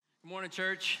Morning,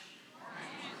 church.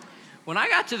 When I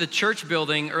got to the church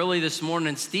building early this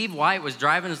morning, Steve White was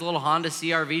driving his little Honda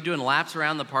CR-V doing laps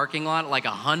around the parking lot at like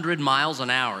 100 miles an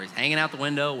hour. He's hanging out the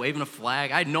window, waving a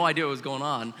flag. I had no idea what was going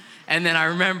on. And then I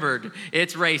remembered,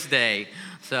 it's race day.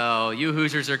 So you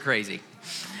Hoosiers are crazy.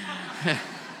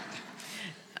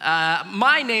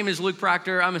 My name is Luke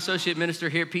Proctor. I'm Associate Minister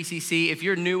here at PCC. If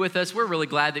you're new with us, we're really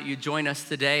glad that you joined us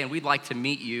today, and we'd like to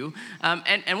meet you.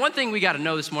 And one thing we got to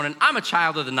know this morning, I'm a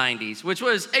child of the 90s, which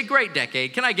was a great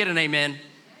decade. Can I get an amen?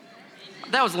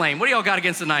 That was lame. What do y'all got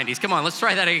against the 90s? Come on, let's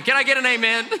try that again. Can I get an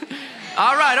amen?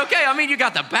 All right, okay. I mean, you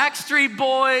got the Backstreet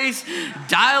Boys,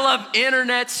 dial-up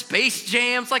internet, Space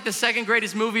Jam. It's like the second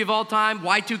greatest movie of all time,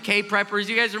 Y2K preppers.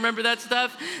 You guys remember that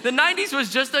stuff? The 90s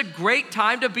was just a great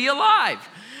time to be alive.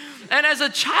 And as a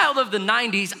child of the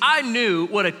 90s, I knew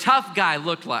what a tough guy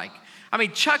looked like. I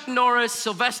mean, Chuck Norris,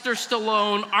 Sylvester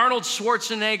Stallone, Arnold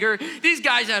Schwarzenegger, these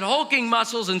guys had hulking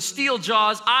muscles and steel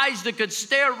jaws, eyes that could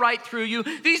stare right through you.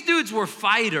 These dudes were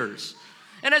fighters.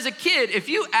 And as a kid, if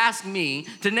you asked me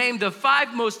to name the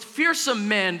 5 most fearsome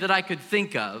men that I could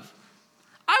think of,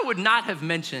 I would not have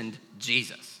mentioned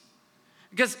Jesus.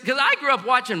 Because I grew up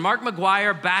watching Mark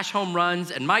McGwire bash home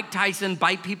runs and Mike Tyson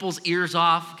bite people's ears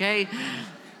off, okay?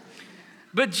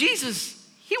 But Jesus,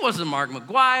 he wasn't Mark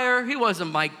McGwire, he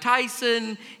wasn't Mike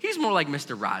Tyson, he's more like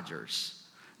Mr. Rogers.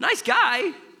 Nice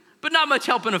guy, but not much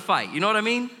help in a fight, you know what I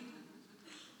mean?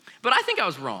 But I think I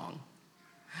was wrong,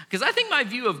 because I think my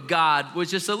view of God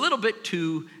was just a little bit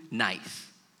too nice.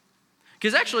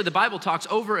 Because actually the Bible talks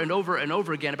over and over and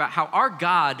over again about how our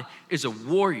God is a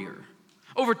warrior.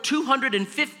 Over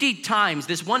 250 times,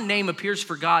 this one name appears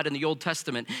for God in the Old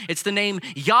Testament. It's the name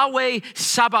Yahweh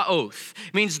Sabaoth.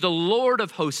 It means the Lord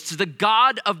of hosts, the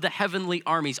God of the heavenly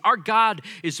armies. Our God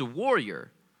is a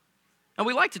warrior. And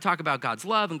we like to talk about God's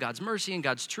love and God's mercy and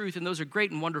God's truth, and those are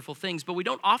great and wonderful things, but we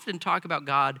don't often talk about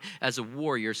God as a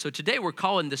warrior. So today we're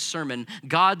calling this sermon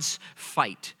God's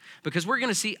Fight, because we're going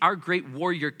to see our great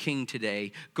warrior king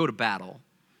today go to battle.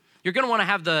 You're going to want to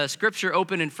have the scripture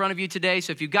open in front of you today. So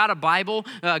if you've got a Bible,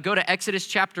 go to Exodus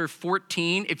chapter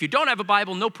 14. If you don't have a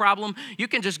Bible, no problem. You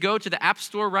can just go to the App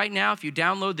Store right now. If you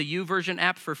download the YouVersion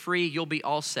app for free, you'll be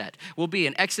all set. We'll be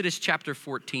in Exodus chapter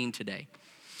 14 today.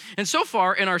 And so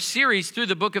far in our series through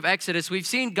the book of Exodus, we've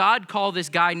seen God call this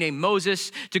guy named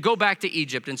Moses to go back to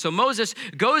Egypt. And so Moses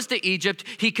goes to Egypt.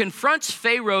 He confronts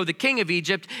Pharaoh, the king of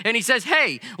Egypt, and he says,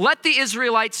 hey, let the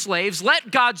Israelite slaves,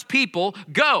 let God's people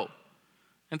go.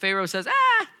 And Pharaoh says,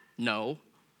 no.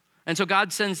 And so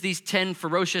God sends these 10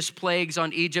 ferocious plagues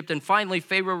on Egypt, and finally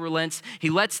Pharaoh relents. He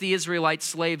lets the Israelite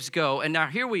slaves go. And now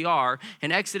here we are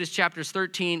in Exodus chapters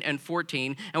 13 and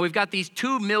 14, and we've got these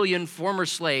 2 million former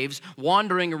slaves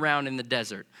wandering around in the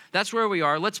desert. That's where we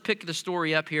are. Let's pick the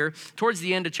story up here towards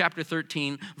the end of chapter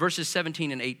 13, verses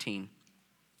 17 and 18.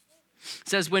 It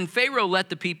says, when Pharaoh let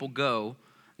the people go,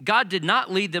 God did not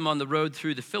lead them on the road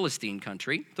through the Philistine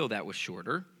country, though that was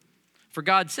shorter. For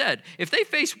God said, if they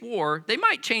face war, they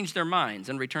might change their minds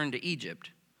and return to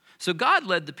Egypt. So God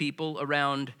led the people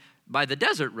around by the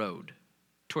desert road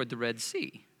toward the Red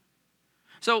Sea.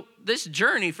 So this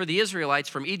journey for the Israelites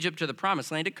from Egypt to the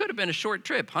Promised Land, it could have been a short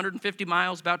trip, 150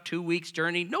 miles, about 2 weeks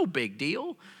journey, no big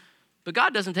deal. But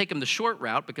God doesn't take them the short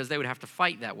route because they would have to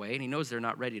fight that way, and he knows they're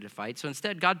not ready to fight. So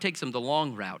instead, God takes them the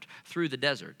long route through the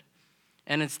desert.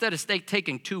 And instead of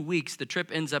taking 2 weeks, the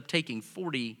trip ends up taking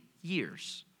 40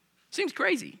 years. Seems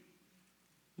crazy,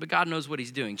 but God knows what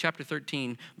he's doing. Chapter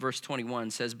 13, verse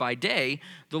 21 says, by day,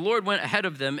 the Lord went ahead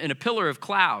of them in a pillar of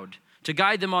cloud to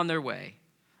guide them on their way,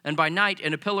 and by night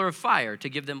in a pillar of fire to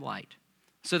give them light,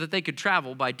 so that they could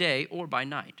travel by day or by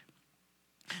night.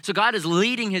 So God is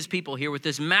leading his people here with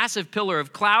this massive pillar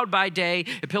of cloud by day,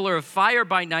 a pillar of fire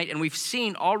by night, and we've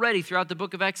seen already throughout the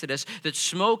book of Exodus that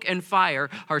smoke and fire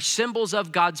are symbols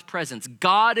of God's presence.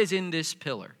 God is in this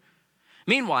pillar.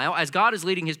 Meanwhile, as God is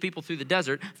leading his people through the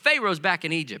desert, Pharaoh's back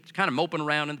in Egypt, kind of moping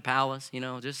around in the palace,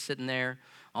 just sitting there.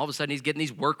 All of a sudden, he's getting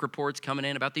these work reports coming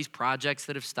in about these projects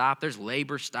that have stopped. There's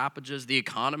labor stoppages. The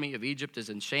economy of Egypt is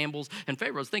in shambles. And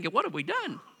Pharaoh's thinking, what have we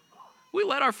done? We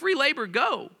let our free labor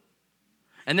go.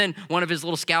 And then one of his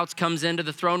little scouts comes into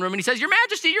the throne room and he says, Your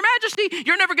Majesty,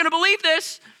 you're never going to believe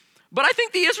this, but I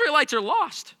think the Israelites are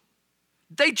lost.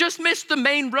 They just missed the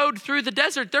main road through the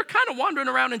desert. They're kind of wandering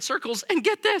around in circles. And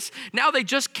get this, now they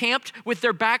just camped with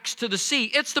their backs to the sea.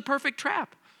 It's the perfect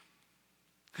trap.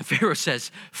 And Pharaoh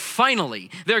says,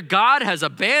 finally, their God has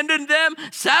abandoned them.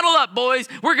 Saddle up, boys.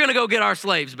 We're going to go get our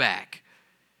slaves back.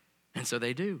 And so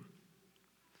they do.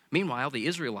 Meanwhile, the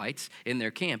Israelites in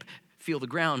their camp, feel the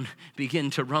ground begin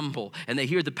to rumble, and they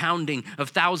hear the pounding of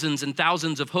thousands and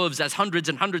thousands of hooves as hundreds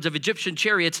and hundreds of Egyptian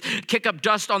chariots kick up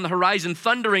dust on the horizon,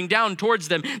 thundering down towards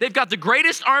them. They've got the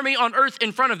greatest army on earth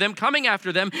in front of them, coming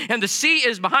after them, and the sea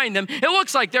is behind them. It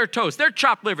looks like they're toast, they're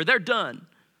chopped liver, they're done.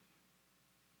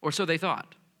 Or so they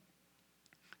thought.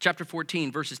 Chapter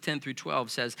 14, verses 10 through 12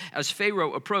 says, as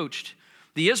Pharaoh approached,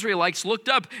 the Israelites looked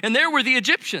up, and there were the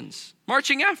Egyptians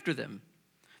marching after them.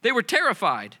 They were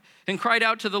terrified and cried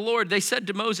out to the Lord. They said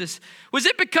to Moses, was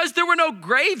it because there were no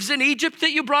graves in Egypt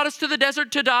that you brought us to the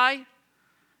desert to die?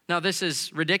 Now, this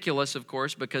is ridiculous, of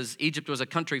course, because Egypt was a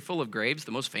country full of graves.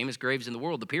 The most famous graves in the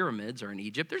world, the pyramids, are in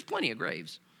Egypt. There's plenty of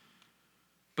graves.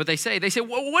 But they say,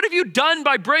 well, what have you done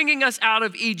by bringing us out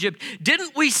of Egypt?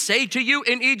 Didn't we say to you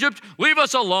in Egypt, leave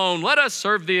us alone, let us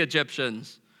serve the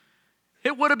Egyptians?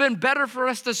 It would have been better for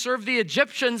us to serve the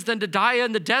Egyptians than to die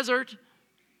in the desert.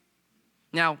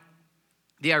 Now,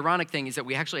 the ironic thing is that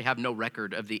we actually have no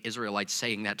record of the Israelites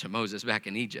saying that to Moses back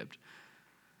in Egypt.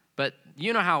 But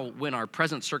you know how when our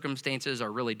present circumstances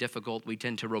are really difficult, we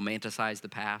tend to romanticize the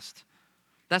past?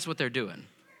 That's what they're doing.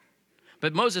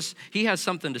 But Moses, he has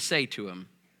something to say to him.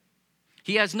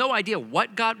 He has no idea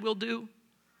what God will do,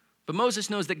 but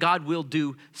Moses knows that God will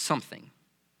do something.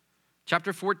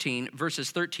 Chapter 14,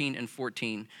 verses 13 and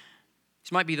 14.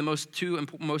 These might be the two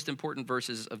most important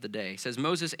verses of the day. It says,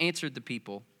 Moses answered the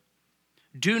people,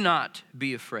 do not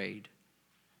be afraid.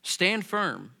 Stand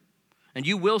firm, and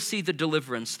you will see the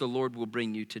deliverance the Lord will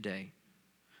bring you today.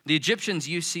 The Egyptians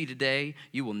you see today,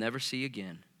 you will never see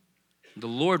again. The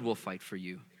Lord will fight for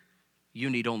you.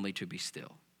 You need only to be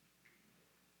still.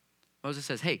 Moses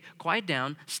says, hey, quiet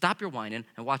down, stop your whining,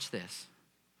 and watch this.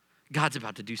 God's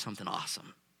about to do something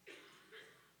awesome.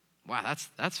 Wow,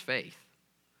 that's faith.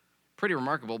 Pretty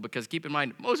remarkable because keep in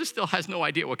mind, Moses still has no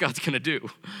idea what God's going to do.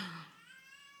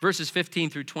 Verses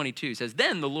 15 through 22 says,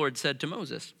 then the Lord said to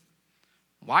Moses,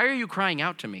 why are you crying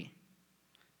out to me?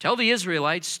 Tell the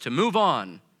Israelites to move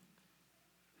on.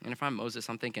 And if I'm Moses,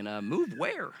 I'm thinking, move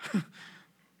where?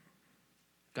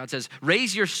 God says,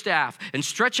 raise your staff and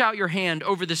stretch out your hand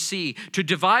over the sea to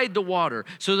divide the water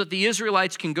so that the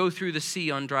Israelites can go through the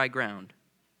sea on dry ground.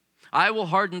 I will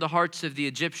harden the hearts of the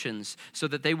Egyptians so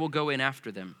that they will go in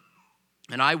after them.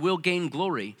 And I will gain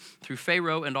glory through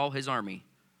Pharaoh and all his army,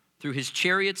 through his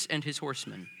chariots and his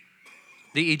horsemen.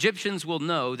 The Egyptians will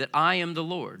know that I am the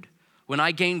Lord when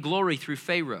I gain glory through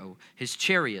Pharaoh, his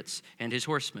chariots, and his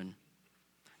horsemen.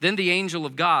 Then the angel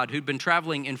of God, who'd been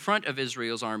traveling in front of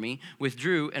Israel's army,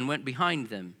 withdrew and went behind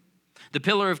them. The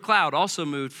pillar of cloud also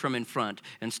moved from in front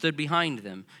and stood behind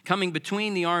them, coming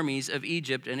between the armies of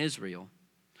Egypt and Israel.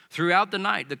 Throughout the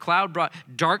night, the cloud brought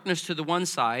darkness to the one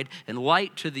side and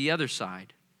light to the other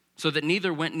side, so that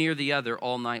neither went near the other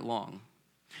all night long.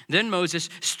 Then Moses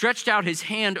stretched out his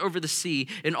hand over the sea,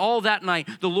 and all that night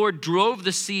the Lord drove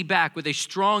the sea back with a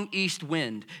strong east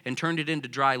wind and turned it into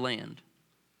dry land.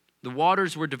 The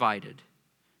waters were divided,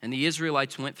 and the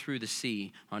Israelites went through the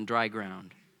sea on dry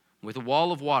ground, with a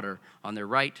wall of water on their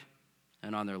right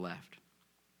and on their left.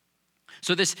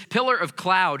 So this pillar of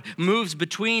cloud moves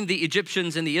between the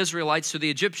Egyptians and the Israelites so the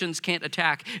Egyptians can't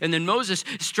attack. And then Moses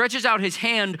stretches out his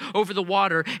hand over the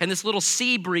water, and this little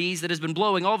sea breeze that has been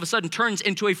blowing all of a sudden turns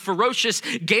into a ferocious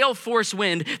gale force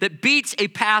wind that beats a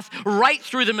path right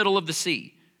through the middle of the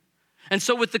sea. And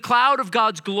so with the cloud of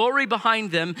God's glory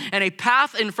behind them and a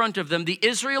path in front of them, the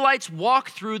Israelites walk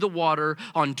through the water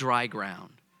on dry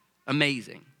ground.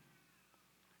 Amazing.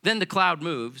 Then the cloud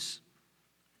moves,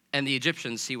 and the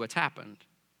Egyptians see what's happened.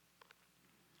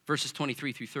 Verses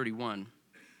 23 through 31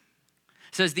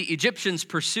 says, the Egyptians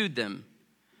pursued them,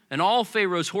 and all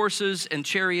Pharaoh's horses and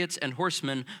chariots and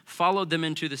horsemen followed them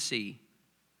into the sea.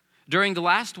 During the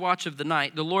last watch of the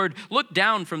night, the Lord looked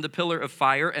down from the pillar of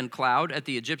fire and cloud at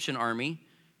the Egyptian army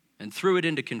and threw it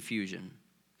into confusion.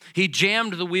 He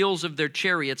jammed the wheels of their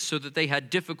chariots so that they had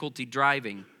difficulty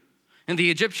driving. And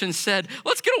the Egyptians said,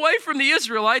 let's get away from the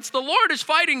Israelites. The Lord is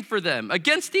fighting for them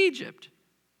against Egypt.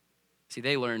 See,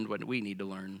 they learned what we need to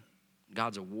learn.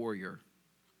 God's a warrior.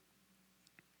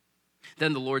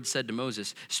 Then the Lord said to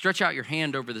Moses, stretch out your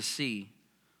hand over the sea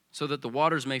so that the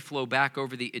waters may flow back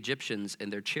over the Egyptians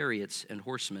and their chariots and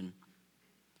horsemen.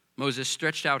 Moses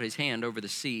stretched out his hand over the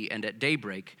sea, and at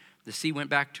daybreak, the sea went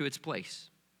back to its place.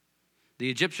 The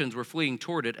Egyptians were fleeing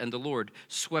toward it, and the Lord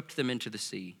swept them into the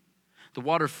sea. The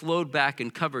water flowed back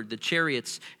and covered the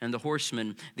chariots and the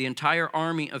horsemen, the entire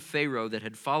army of Pharaoh that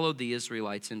had followed the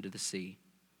Israelites into the sea.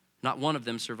 Not one of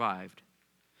them survived.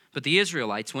 But the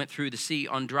Israelites went through the sea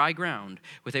on dry ground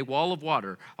with a wall of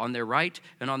water on their right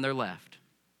and on their left.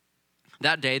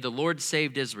 That day, the Lord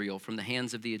saved Israel from the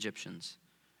hands of the Egyptians.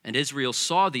 And Israel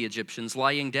saw the Egyptians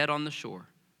lying dead on the shore.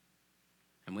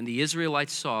 And when the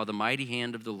Israelites saw the mighty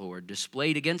hand of the Lord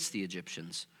displayed against the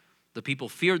Egyptians, the people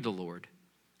feared the Lord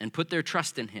and put their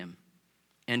trust in him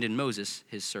and in Moses,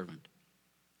 his servant.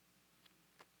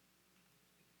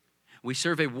 We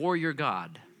serve a warrior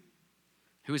God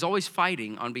who is always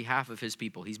fighting on behalf of his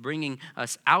people. He's bringing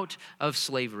us out of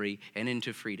slavery and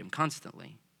into freedom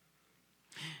constantly.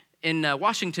 In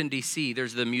Washington, D.C.,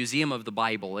 there's the Museum of the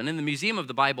Bible. And in the Museum of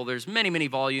the Bible, there's many, many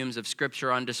volumes of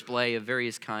scripture on display of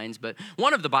various kinds. But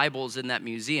one of the Bibles in that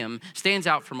museum stands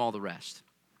out from all the rest.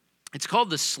 It's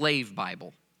called the Slave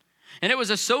Bible. And it was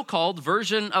a so-called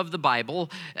version of the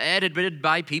Bible edited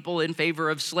by people in favor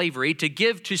of slavery to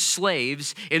give to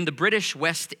slaves in the British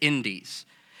West Indies.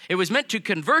 It was meant to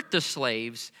convert the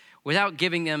slaves without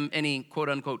giving them any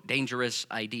quote-unquote dangerous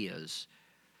ideas.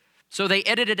 So they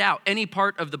edited out any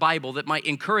part of the Bible that might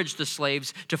encourage the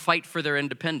slaves to fight for their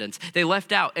independence. They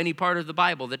left out any part of the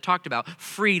Bible that talked about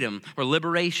freedom or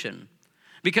liberation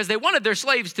because they wanted their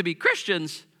slaves to be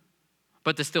Christians,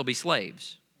 but to still be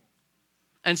slaves.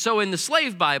 And so in the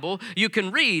Slave Bible, you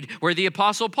can read where the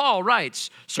Apostle Paul writes,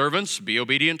 "Servants, be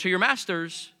obedient to your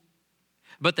masters."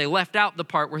 But they left out the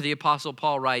part where the Apostle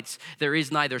Paul writes, "There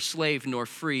is neither slave nor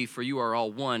free, for you are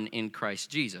all one in Christ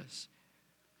Jesus."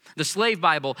 The Slave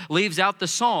Bible leaves out the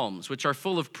Psalms, which are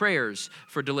full of prayers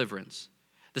for deliverance.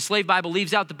 The Slave Bible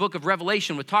leaves out the book of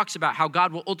Revelation, which talks about how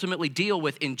God will ultimately deal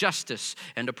with injustice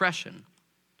and oppression.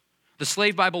 The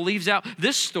Slave Bible leaves out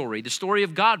this story, the story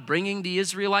of God bringing the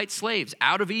Israelite slaves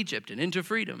out of Egypt and into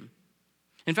freedom.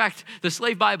 In fact, the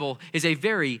Slave Bible is a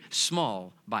very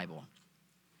small Bible.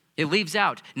 It leaves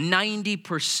out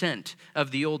 90%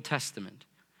 of the Old Testament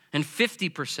and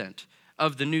 50%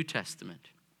 of the New Testament.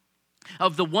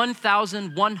 Of the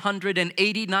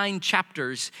 1,189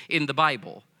 chapters in the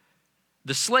Bible,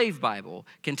 the Slave Bible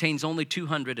contains only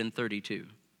 232.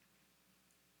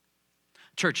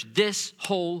 Church, this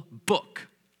whole book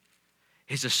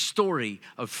is a story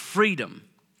of freedom.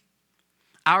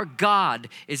 Our God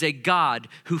is a God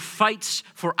who fights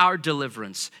for our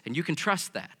deliverance, and you can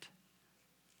trust that.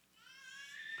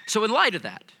 So in light of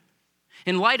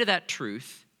that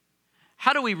truth,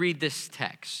 how do we read this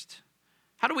text?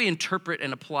 How do we interpret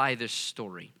and apply this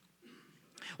story?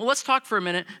 Well, let's talk for a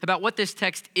minute about what this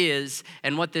text is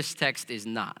and what this text is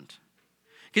not.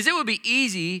 Because it would be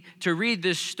easy to read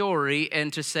this story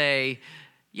and to say,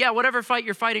 yeah, whatever fight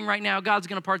you're fighting right now, God's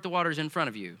going to part the waters in front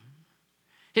of you.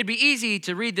 It'd be easy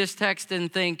to read this text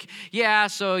and think, yeah,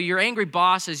 so your angry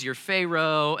boss is your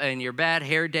Pharaoh and your bad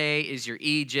hair day is your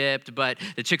Egypt, but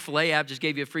the Chick-fil-A app just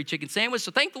gave you a free chicken sandwich,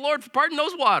 so thank the Lord for parting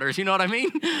those waters, you know what I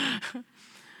mean?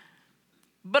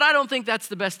 But I don't think that's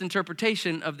the best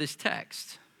interpretation of this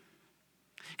text.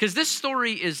 Because this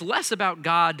story is less about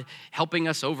God helping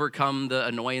us overcome the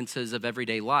annoyances of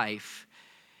everyday life,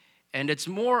 and it's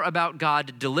more about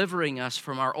God delivering us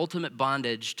from our ultimate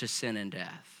bondage to sin and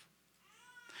death.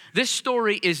 This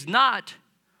story is not,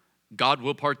 God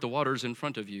will part the waters in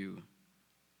front of you.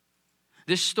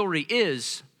 This story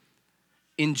is,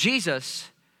 in Jesus,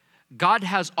 God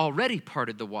has already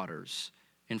parted the waters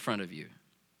in front of you.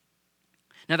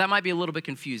 Now that might be a little bit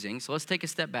confusing, so let's take a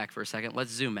step back for a second.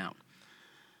 Let's zoom out.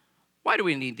 Why do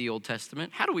we need the Old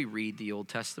Testament? How do we read the Old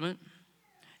Testament?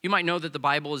 You might know that the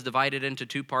Bible is divided into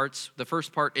two parts. The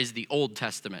first part is the Old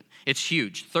Testament. It's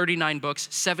huge, 39 books,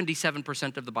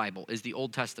 77% of the Bible is the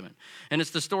Old Testament. And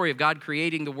it's the story of God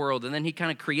creating the world, and then he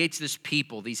kind of creates this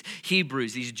people, these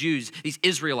Hebrews, these Jews, these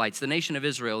Israelites, the nation of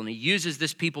Israel, and he uses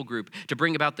this people group to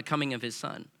bring about the coming of his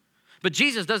son. But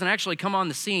Jesus doesn't actually come on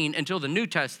the scene until the New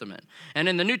Testament. And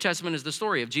in the New Testament is the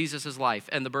story of Jesus' life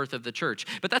and the birth of the church.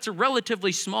 But that's a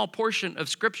relatively small portion of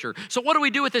Scripture. So what do we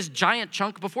do with this giant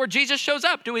chunk before Jesus shows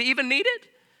up? Do we even need it?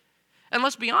 And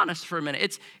let's be honest for a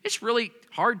minute. It's really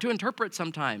hard to interpret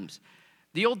sometimes.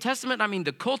 The Old Testament,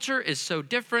 the culture is so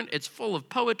different. It's full of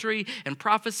poetry and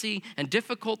prophecy and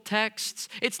difficult texts.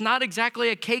 It's not exactly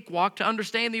a cakewalk to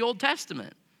understand the Old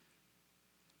Testament.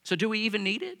 So do we even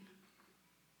need it?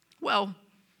 Well,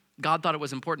 God thought it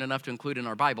was important enough to include in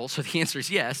our Bible, so the answer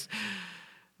is yes.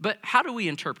 But how do we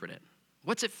interpret it?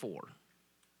 What's it for?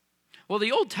 Well,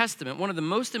 the Old Testament, one of the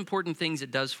most important things it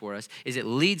does for us is it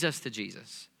leads us to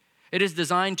Jesus. It is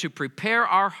designed to prepare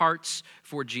our hearts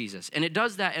for Jesus. And it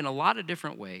does that in a lot of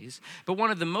different ways. But one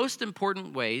of the most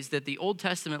important ways that the Old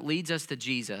Testament leads us to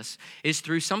Jesus is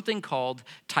through something called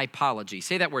typology.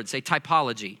 Say that word, say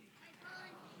typology.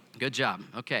 Good job,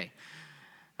 okay.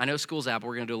 I know school's out, but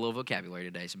we're going to do a little vocabulary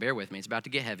today, so bear with me. It's about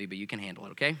to get heavy, but you can handle it,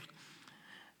 okay?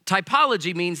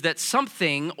 Typology means that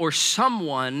something or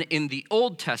someone in the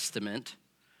Old Testament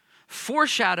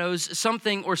foreshadows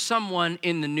something or someone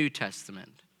in the New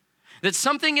Testament. That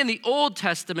something in the Old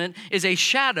Testament is a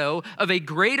shadow of a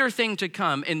greater thing to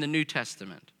come in the New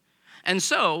Testament. And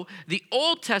so the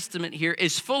Old Testament here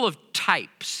is full of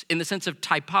types in the sense of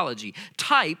typology,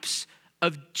 types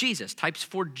of Jesus, types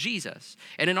for Jesus.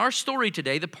 And in our story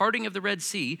today, the parting of the Red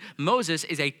Sea, Moses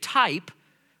is a type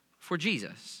for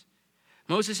Jesus.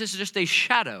 Moses is just a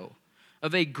shadow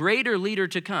of a greater leader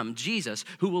to come, Jesus,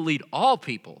 who will lead all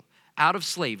people out of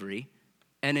slavery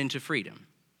and into freedom.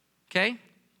 Okay?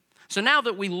 So now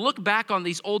that we look back on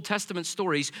these Old Testament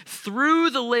stories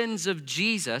through the lens of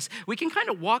Jesus, we can kind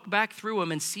of walk back through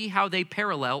them and see how they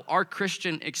parallel our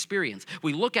Christian experience.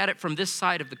 We look at it from this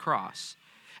side of the cross.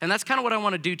 And that's kind of what I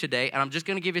want to do today, and I'm just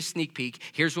going to give you a sneak peek.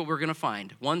 Here's what we're going to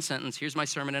find. One sentence. Here's my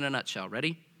sermon in a nutshell.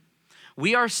 Ready?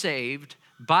 We are saved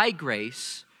by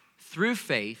grace through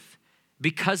faith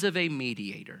because of a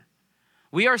mediator.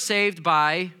 We are saved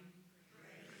by,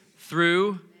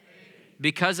 through,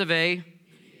 because of a,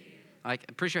 I'm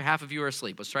pretty sure half of you are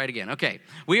asleep. Let's try it again. Okay.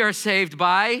 We are saved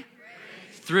by,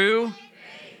 through,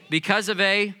 because of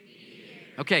a,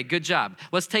 okay, good job.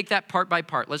 Let's take that part by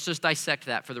part. Let's just dissect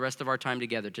that for the rest of our time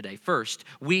together today. First,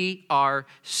 we are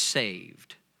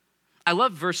saved. I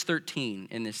love verse 13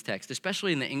 in this text,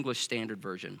 especially in the English Standard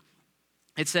Version.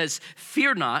 It says,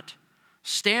 "Fear not,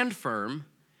 stand firm,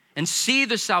 and see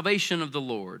the salvation of the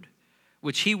Lord,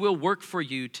 which he will work for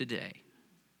you today."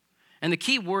 And the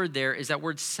key word there is that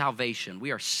word salvation.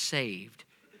 We are saved.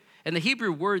 And the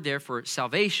Hebrew word there for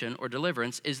salvation or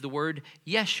deliverance is the word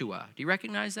Yeshua. Do you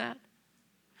recognize that?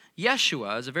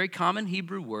 Yeshua is a very common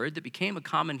Hebrew word that became a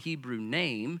common Hebrew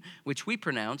name, which we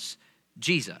pronounce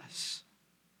Jesus.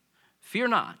 Fear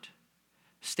not,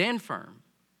 stand firm,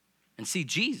 and see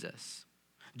Jesus.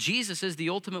 Jesus is the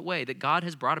ultimate way that God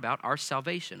has brought about our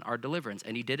salvation, our deliverance,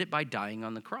 and he did it by dying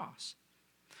on the cross.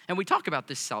 And we talk about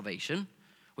this salvation.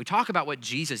 We talk about what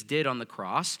Jesus did on the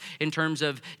cross in terms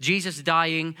of Jesus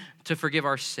dying to forgive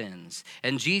our sins,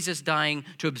 and Jesus dying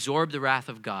to absorb the wrath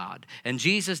of God, and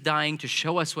Jesus dying to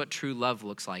show us what true love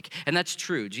looks like. And that's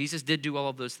true. Jesus did do all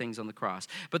of those things on the cross.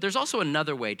 But there's also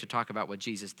another way to talk about what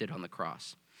Jesus did on the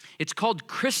cross. It's called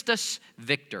Christus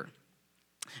Victor.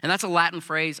 And that's a Latin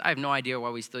phrase. I have no idea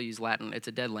why we still use Latin. It's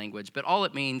a dead language. But all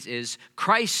it means is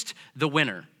Christ the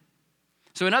winner.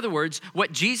 So in other words,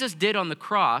 what Jesus did on the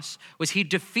cross was he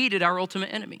defeated our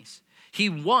ultimate enemies. He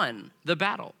won the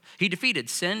battle. He defeated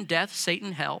sin, death,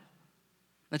 Satan, hell.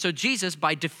 And so Jesus,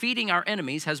 by defeating our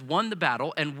enemies, has won the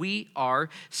battle, and we are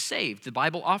saved. The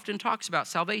Bible often talks about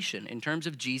salvation in terms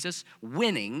of Jesus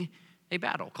winning a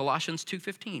battle. Colossians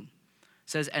 2:15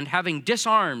 says, "And having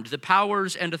disarmed the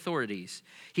powers and authorities,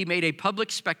 he made a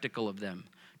public spectacle of them,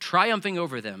 triumphing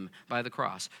over them by the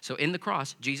cross." So in the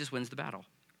cross, Jesus wins the battle.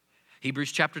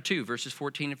 Hebrews chapter 2, verses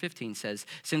 14 and 15 says,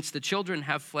 "Since the children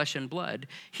have flesh and blood,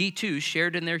 he too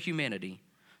shared in their humanity,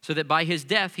 so that by his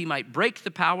death he might break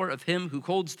the power of him who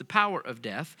holds the power of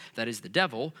death, that is the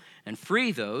devil, and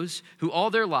free those who all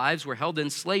their lives were held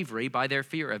in slavery by their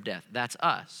fear of death." That's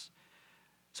us.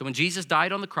 So when Jesus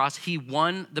died on the cross, he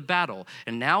won the battle.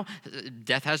 And now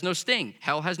death has no sting.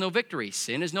 Hell has no victory.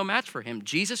 Sin is no match for him.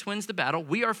 Jesus wins the battle.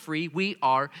 We are free. We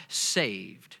are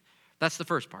saved. That's the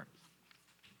first part.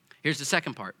 Here's the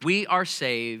second part. We are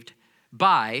saved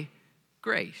by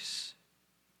grace.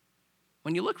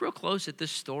 When you look real close at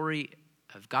this story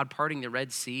of God parting the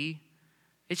Red Sea,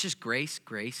 it's just grace,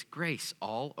 grace, grace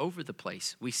all over the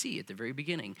place. We see at the very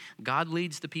beginning, God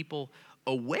leads the people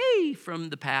away from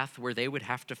the path where they would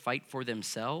have to fight for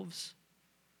themselves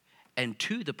and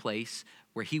to the place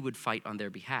where he would fight on their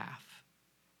behalf.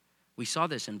 We saw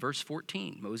this in verse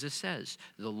 14. Moses says,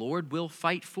 "The Lord will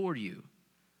fight for you.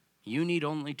 You need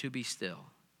only to be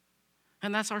still."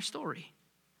 And that's our story.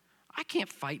 I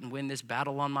can't fight and win this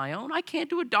battle on my own. I can't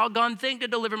do a doggone thing to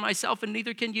deliver myself, and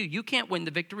neither can you. You can't win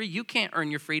the victory. You can't earn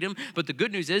your freedom. But the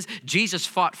good news is Jesus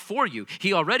fought for you.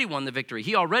 He already won the victory.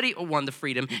 He already won the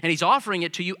freedom, and he's offering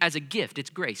it to you as a gift.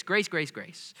 It's grace, grace, grace,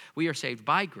 grace. We are saved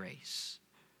by grace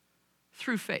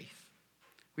through faith.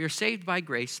 We are saved by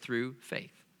grace through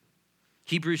faith.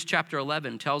 Hebrews chapter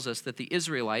 11 tells us that the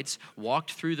Israelites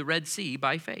walked through the Red Sea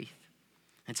by faith.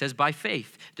 It says, "By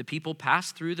faith, the people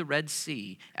passed through the Red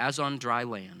Sea as on dry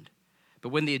land. But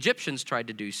when the Egyptians tried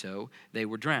to do so, they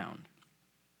were drowned."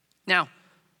 Now,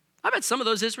 I bet some of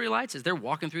those Israelites, as they're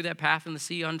walking through that path in the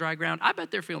sea on dry ground, I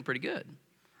bet they're feeling pretty good.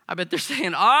 I bet they're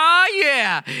saying, "Oh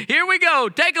yeah, here we go.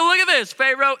 Take a look at this,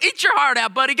 Pharaoh. Eat your heart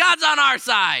out, buddy. God's on our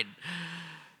side."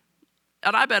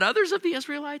 And I bet others of the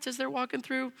Israelites, as they're walking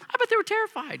through, I bet they were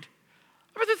terrified.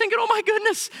 I bet they're thinking, "Oh my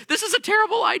goodness, this is a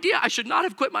terrible idea. I should not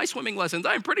have quit my swimming lessons.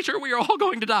 I'm pretty sure we are all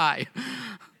going to die."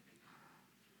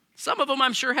 Some of them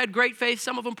I'm sure had great faith.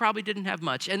 Some of them probably didn't have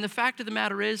much. And the fact of the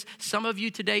matter is, some of you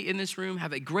today in this room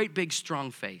have a great big strong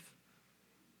faith.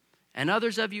 And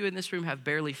others of you in this room have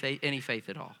barely any faith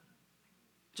at all.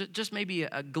 Just maybe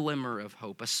a glimmer of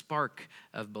hope, a spark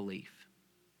of belief.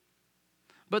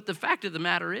 But the fact of the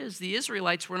matter is, the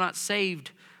Israelites were not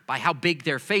saved by how big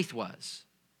their faith was.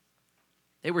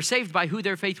 They were saved by who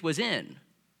their faith was in,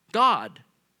 God.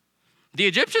 The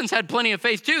Egyptians had plenty of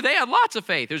faith too. They had lots of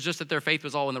faith. It was just that their faith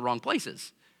was all in the wrong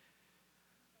places.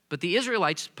 But the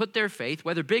Israelites put their faith,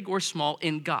 whether big or small,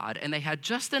 in God, and they had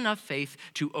just enough faith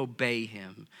to obey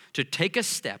him, to take a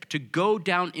step, to go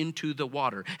down into the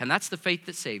water. And that's the faith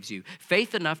that saves you.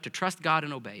 Faith enough to trust God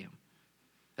and obey him.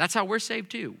 That's how we're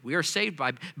saved too. We are saved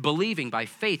by believing, by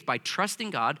faith, by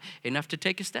trusting God enough to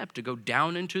take a step, to go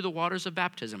down into the waters of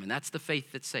baptism. And that's the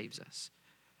faith that saves us.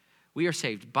 We are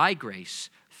saved by grace,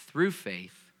 through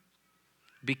faith,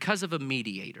 because of a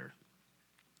mediator.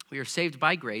 We are saved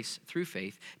by grace through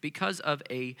faith because of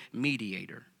a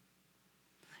mediator.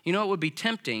 You know, it would be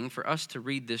tempting for us to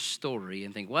read this story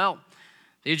and think, well,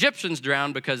 the Egyptians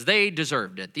drowned because they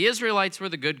deserved it. The Israelites were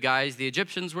the good guys. The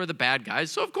Egyptians were the bad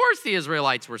guys. So of course the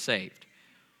Israelites were saved.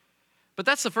 But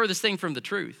that's the furthest thing from the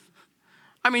truth.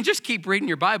 I mean, just keep reading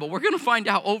your Bible. We're going to find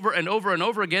out over and over and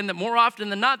over again that more often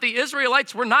than not, the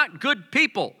Israelites were not good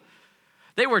people.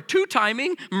 They were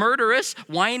two-timing, murderous,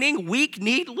 whining,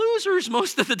 weak-kneed losers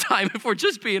most of the time, if we're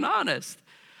just being honest.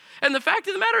 And the fact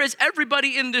of the matter is,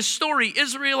 everybody in this story,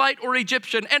 Israelite or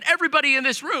Egyptian, and everybody in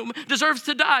this room deserves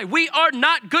to die. We are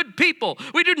not good people.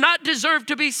 We do not deserve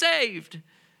to be saved.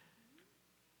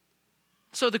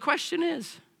 So the question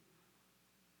is,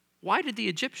 why did the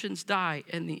Egyptians die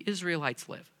and the Israelites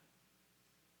live?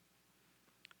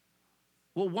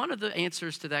 Well, one of the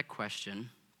answers to that question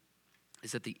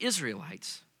is that the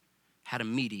Israelites had a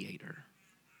mediator,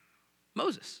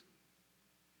 Moses.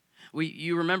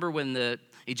 You remember when the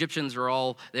Egyptians were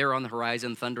all there on the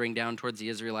horizon thundering down towards the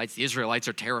Israelites. The Israelites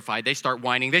are terrified. They start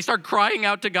whining. They start crying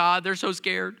out to God. They're so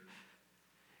scared.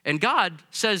 And God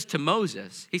says to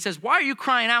Moses, he says, why are you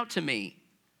crying out to me?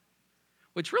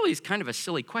 Which really is kind of a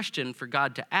silly question for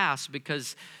God to ask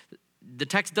because the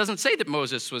text doesn't say that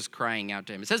Moses was crying out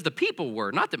to him. It says the people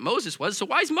were, not that Moses was. So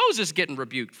why is Moses getting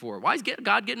rebuked for? Why is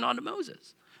God getting on to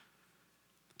Moses?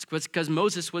 It's because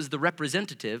Moses was the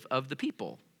representative of the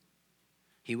people.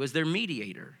 He was their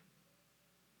mediator.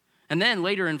 And then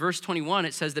later in verse 21,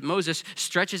 it says that Moses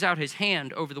stretches out his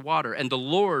hand over the water and the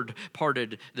Lord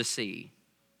parted the sea.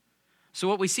 So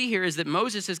what we see here is that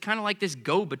Moses is kind of like this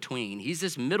go-between. He's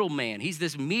this middleman. He's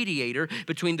this mediator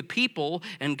between the people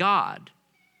and God.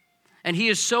 And he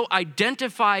is so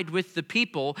identified with the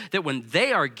people that when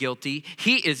they are guilty,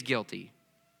 he is guilty.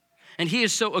 And he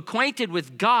is so acquainted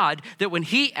with God that when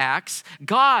he acts,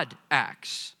 God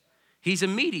acts. He's a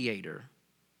mediator.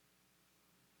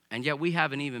 And yet we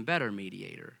have an even better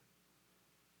mediator.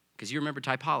 Because you remember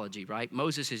typology, right?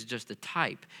 Moses is just a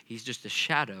type. He's just a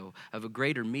shadow of a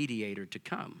greater mediator to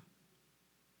come.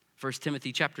 1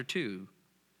 Timothy chapter 2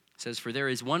 says, for there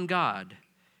is one God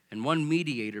and one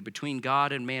mediator between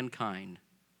God and mankind,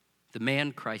 the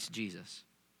man Christ Jesus.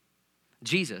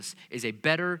 Jesus is a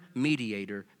better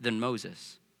mediator than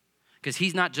Moses. Because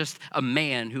he's not just a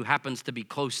man who happens to be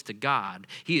close to God.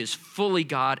 He is fully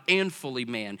God and fully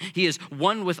man. He is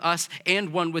one with us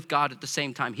and one with God at the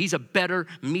same time. He's a better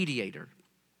mediator.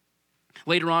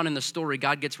 Later on in the story,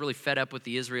 God gets really fed up with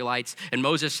the Israelites, and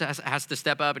Moses has to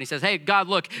step up, and he says, hey, God,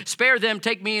 look, spare them,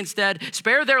 take me instead.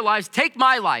 Spare their lives, take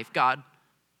my life, God.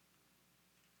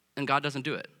 And God doesn't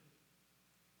do it.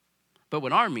 But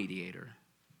when our mediator,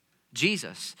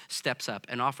 Jesus, steps up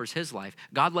and offers his life,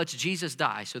 God lets Jesus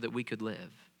die so that we could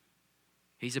live.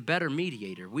 He's a better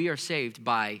mediator. We are saved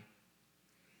by,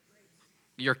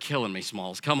 you're killing me,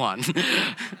 Smalls, come on.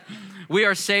 We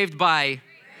are saved by,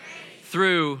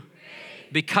 through,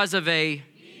 because of a,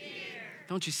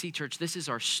 don't you see, church, this is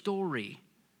our story.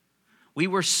 We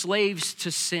were slaves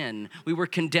to sin. We were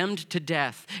condemned to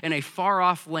death in a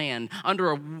far-off land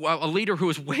under a leader who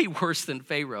was way worse than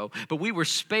Pharaoh. But we were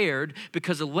spared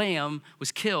because a lamb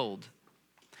was killed.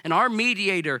 And our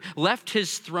mediator left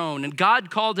his throne, and God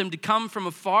called him to come from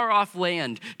a far-off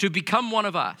land to become one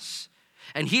of us.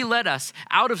 And he led us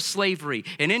out of slavery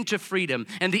and into freedom.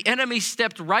 And the enemy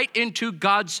stepped right into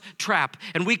God's trap.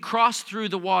 And we crossed through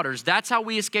the waters. That's how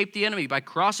we escaped the enemy, by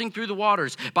crossing through the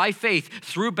waters, by faith,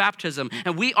 through baptism.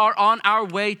 And we are on our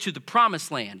way to the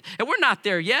promised land. And we're not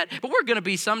there yet, but we're going to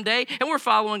be someday. And we're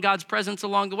following God's presence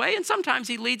along the way. And sometimes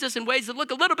he leads us in ways that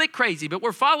look a little bit crazy, but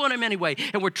we're following him anyway.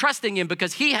 And we're trusting him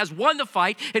because he has won the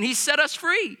fight and he set us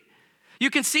free. You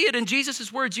can see it in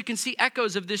Jesus' words. You can see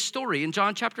echoes of this story in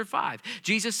John chapter 5.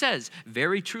 Jesus says,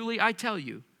 "Very truly I tell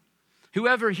you,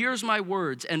 whoever hears my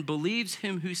words and believes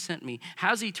him who sent me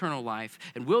has eternal life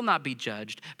and will not be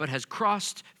judged, but has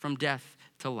crossed from death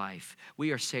to life."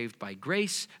 We are saved by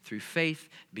grace through faith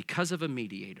because of a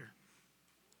mediator.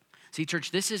 See, church,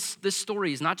 this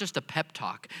story is not just a pep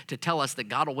talk to tell us that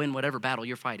God will win whatever battle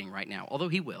you're fighting right now, although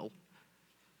he will.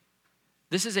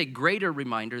 This is a greater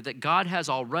reminder that God has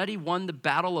already won the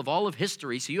battle of all of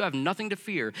history, so you have nothing to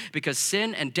fear because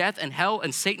sin and death and hell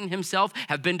and Satan himself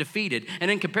have been defeated. And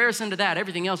in comparison to that,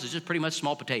 everything else is just pretty much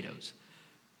small potatoes.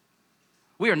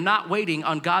 We are not waiting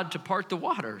on God to part the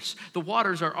waters. The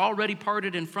waters are already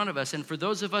parted in front of us. And for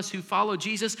those of us who follow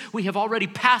Jesus, we have already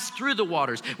passed through the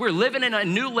waters. We're living in a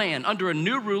new land under a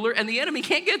new ruler, and the enemy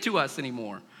can't get to us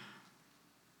anymore.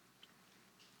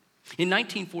 In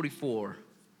 1944,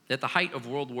 at the height of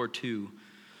World War II,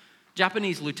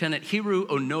 Japanese Lieutenant Hiroo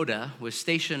Onoda was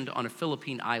stationed on a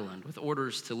Philippine island with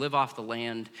orders to live off the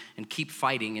land and keep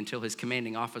fighting until his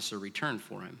commanding officer returned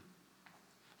for him.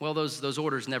 Well, those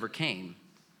orders never came.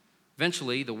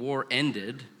 Eventually, the war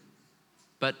ended,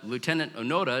 but Lieutenant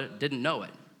Onoda didn't know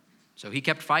it. So he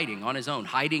kept fighting on his own,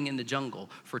 hiding in the jungle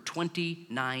for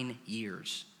 29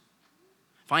 years.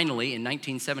 Finally, in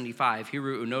 1975,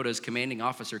 Hiroo Onoda's commanding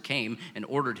officer came and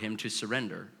ordered him to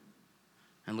surrender.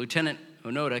 And Lieutenant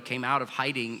Onoda came out of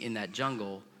hiding in that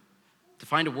jungle to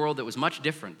find a world that was much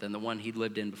different than the one he'd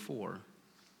lived in before.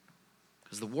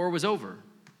 Because the war was over.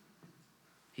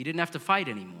 He didn't have to fight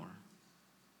anymore.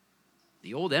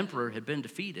 The old emperor had been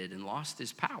defeated and lost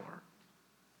his power.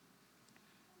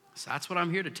 So that's what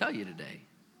I'm here to tell you today.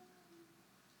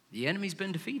 The enemy's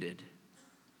been defeated,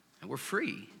 and we're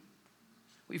free.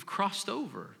 We've crossed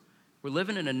over. We're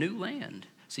living in a new land,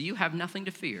 so you have nothing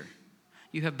to fear.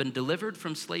 You have been delivered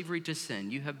from slavery to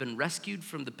sin. You have been rescued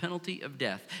from the penalty of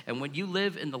death. And when you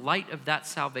live in the light of that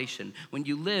salvation, when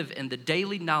you live in the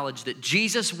daily knowledge that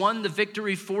Jesus won the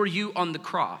victory for you on the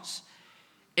cross,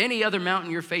 any other mountain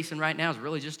you're facing right now is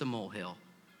really just a molehill.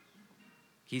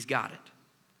 He's got it.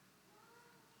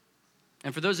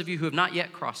 And for those of you who have not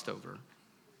yet crossed over,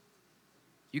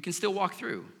 you can still walk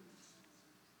through.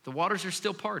 The waters are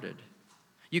still parted.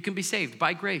 You can be saved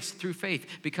by grace through faith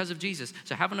because of Jesus.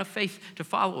 So have enough faith to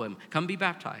follow him. Come be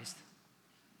baptized.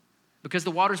 Because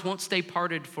the waters won't stay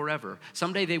parted forever.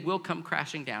 Someday they will come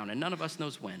crashing down, and none of us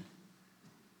knows when.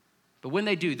 But when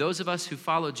they do, those of us who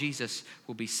follow Jesus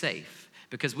will be safe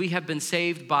because we have been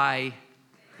saved by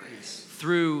grace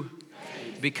through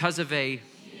faith because of a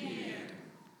mediator.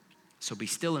 So be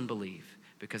still and believe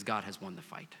because God has won the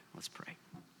fight. Let's pray.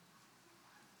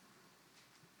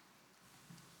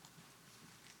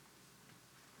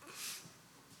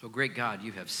 Oh, great God,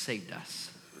 you have saved us,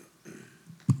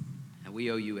 and we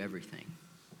owe you everything.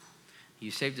 You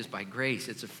saved us by grace.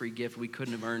 It's a free gift. We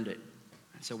couldn't have earned it.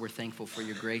 And so we're thankful for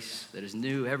your grace that is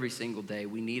new every single day.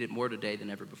 We need it more today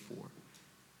than ever before.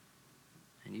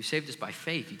 And you saved us by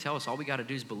faith. You tell us all we got to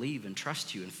do is believe and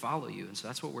trust you and follow you. And so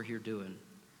that's what we're here doing.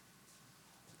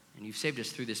 And you've saved us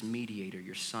through this mediator,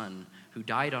 your son, who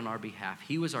died on our behalf.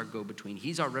 He was our go-between.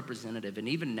 He's our representative. And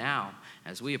even now,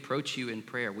 as we approach you in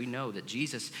prayer, we know that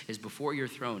Jesus is before your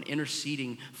throne,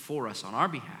 interceding for us on our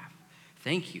behalf.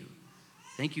 Thank you.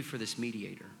 Thank you for this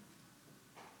mediator.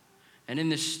 And in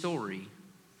this story,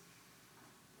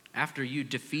 after you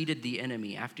defeated the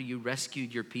enemy, after you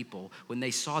rescued your people, when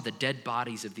they saw the dead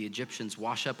bodies of the Egyptians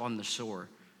wash up on the shore,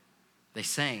 they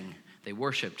sang, they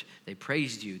worshiped, they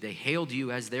praised you, they hailed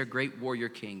you as their great warrior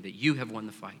king, that you have won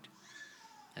the fight.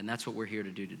 And that's what we're here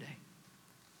to do today.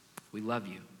 We love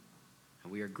you,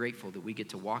 and we are grateful that we get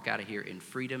to walk out of here in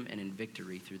freedom and in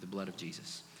victory through the blood of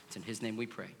Jesus. It's in his name we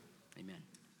pray. Amen.